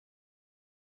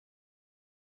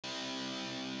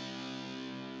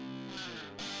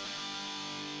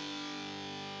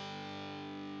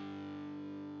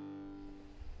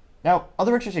Now,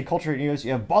 other interesting culture news,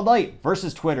 you have Bud Light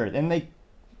versus Twitter, and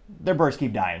their birds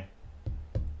keep dying.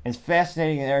 It's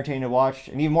fascinating and entertaining to watch,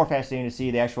 and even more fascinating to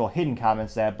see the actual hidden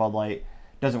comments that Bud Light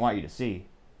doesn't want you to see.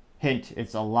 Hint,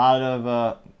 it's a lot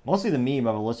of, mostly the meme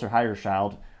of Alyssa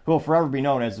Heinerscheid, who will forever be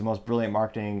known as the most brilliant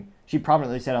marketing. She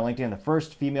prominently said on LinkedIn, the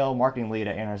first female marketing lead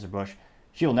at Anheuser-Busch.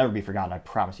 She will never be forgotten, I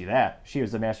promise you that. She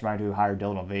was the mastermind who hired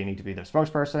Dylan Mulvaney to be their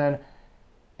spokesperson,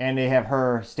 and they have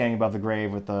her standing above the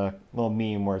grave with a little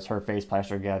meme where it's her face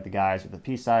plastered at the guys with the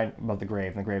peace sign above the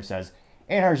grave, and the grave says,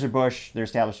 Anheuser-Busch, their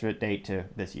establishment date to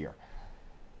this year.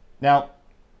 Now,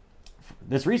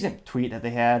 this recent tweet that they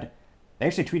had, they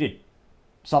actually tweeted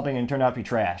something and it turned out to be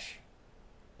trash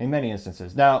in many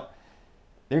instances. Now,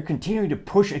 they're continuing to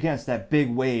push against that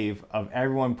big wave of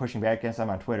everyone pushing back against them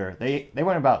on Twitter. They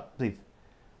went about, I believe,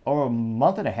 over a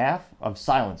month and a half of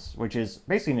silence, which is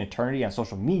basically an eternity on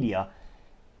social media.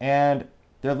 And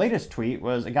their latest tweet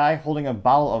was a guy holding a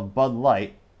bottle of Bud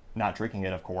Light, not drinking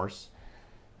it, of course,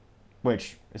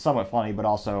 which is somewhat funny, but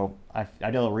also I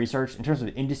did a little research. In terms of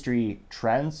industry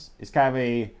trends, it's kind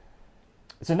of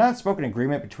it's a non-spoken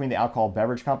agreement between the alcohol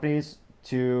beverage companies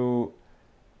to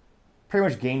pretty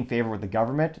much gain favor with the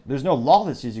government. There's no law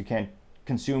that says you can't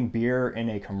consume beer in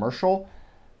a commercial,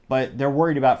 but they're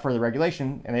worried about further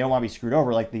regulation, and they don't want to be screwed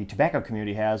over like the tobacco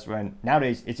community has, when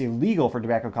nowadays it's illegal for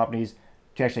tobacco companies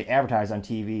to actually advertise on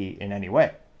TV in any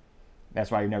way.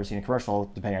 That's why you've never seen a commercial,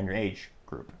 depending on your age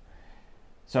group.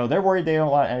 So they're worried they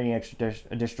don't want any extra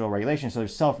additional regulation, so they're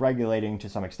self-regulating to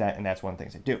some extent, and that's one of the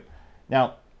things they do.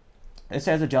 Now, this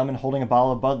has a gentleman holding a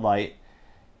bottle of Bud Light,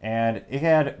 and it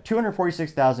had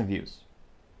 246,000 views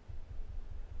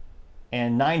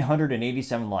and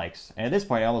 987 likes. And at this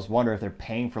point, I almost wonder if they're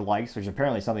paying for likes, which is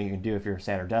apparently something you can do if you're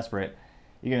sad or desperate.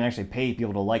 You can actually pay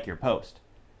people to like your post.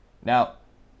 Now,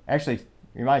 actually, it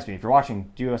reminds me, if you're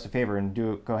watching, do us a favor and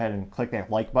go ahead and click that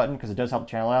like button, because it does help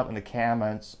the channel out, and the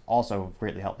comments also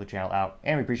greatly help the channel out,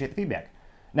 and we appreciate the feedback.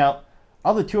 Now,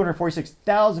 of the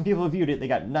 246,000 people who viewed it, they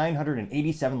got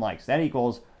 987 likes. That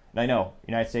equals, and I know,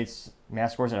 United States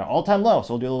math scores are at an all-time low,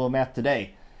 so we'll do a little math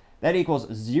today. That equals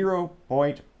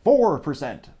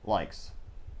 0.4% likes.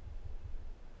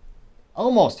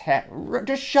 Almost half,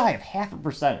 just shy of half a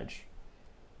percentage.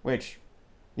 Which,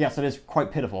 yes, it is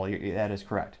quite pitiful. That is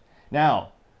correct.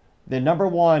 Now, the number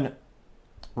one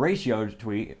ratio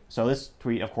tweet, so this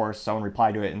tweet, of course, someone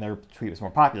replied to it and their tweet was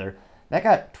more popular, that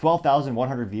got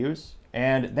 12,100 views.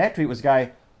 And that tweet was a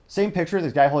guy, same picture,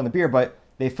 this guy holding the beer, but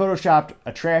they photoshopped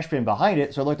a trash bin behind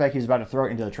it, so it looked like he was about to throw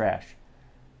it into the trash.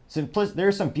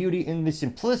 There's some beauty in the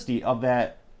simplicity of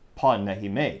that pun that he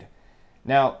made.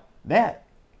 Now, that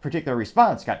particular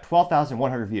response got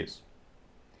 12,100 views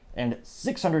and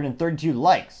 632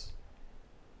 likes,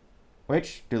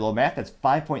 which, do a little math, that's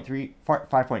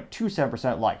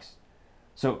 5.27% likes.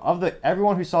 So of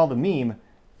everyone who saw the meme,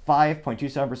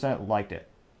 5.27% liked it,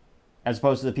 as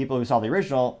opposed to the people who saw the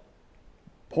original,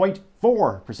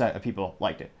 0.4% of people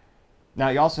liked it. Now,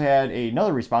 you also had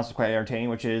another response that's quite entertaining,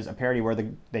 which is a parody where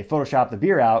they photoshopped the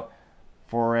beer out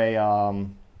for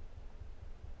I'm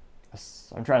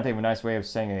trying to think of a nice way of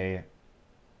saying a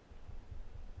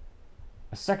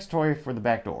sex toy for the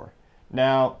back door.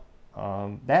 Now,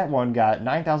 that one got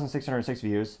 9,606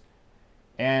 views,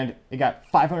 and it got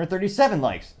 537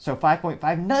 likes. So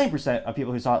 5.59% of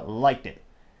people who saw it liked it.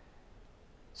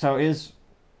 So it is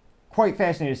quite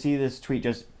fascinating to see this tweet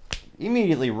just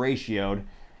immediately ratioed.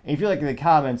 And if you look at the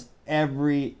comments,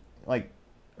 an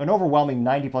overwhelming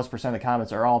 90+% of the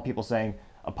comments are all people saying,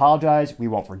 apologize, we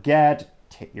won't forget,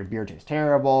 your beer tastes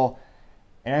terrible.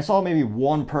 And I saw maybe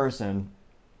one person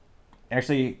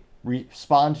actually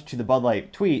respond to the Bud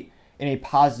Light tweet in a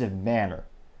positive manner.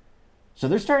 So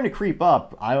they're starting to creep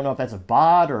up. I don't know if that's a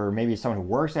bot or maybe someone who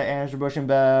works at Anheuser-Busch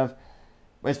InBev,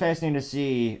 but it's fascinating to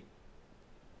see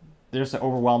there's an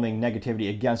overwhelming negativity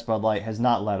against Bud Light has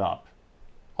not let up.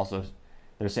 Also,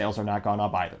 their sales are not gone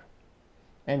up either.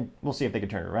 And we'll see if they can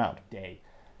turn it around.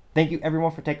 Thank you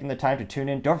everyone for taking the time to tune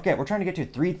in. Don't forget, we're trying to get to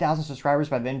 3,000 subscribers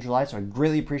by the end of July, so I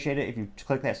greatly appreciate it if you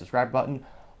click that subscribe button.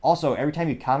 Also, every time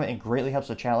you comment, it greatly helps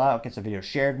the channel out, gets the video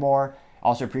shared more.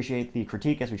 Also appreciate the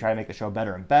critique as we try to make the show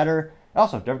better and better.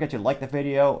 Also, don't forget to like the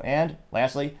video, and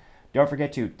lastly, don't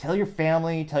forget to tell your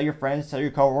family, tell your friends, tell your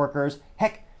coworkers,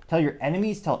 heck, tell your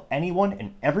enemies, tell anyone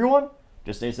and everyone.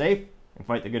 Just stay safe and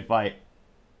fight the good fight.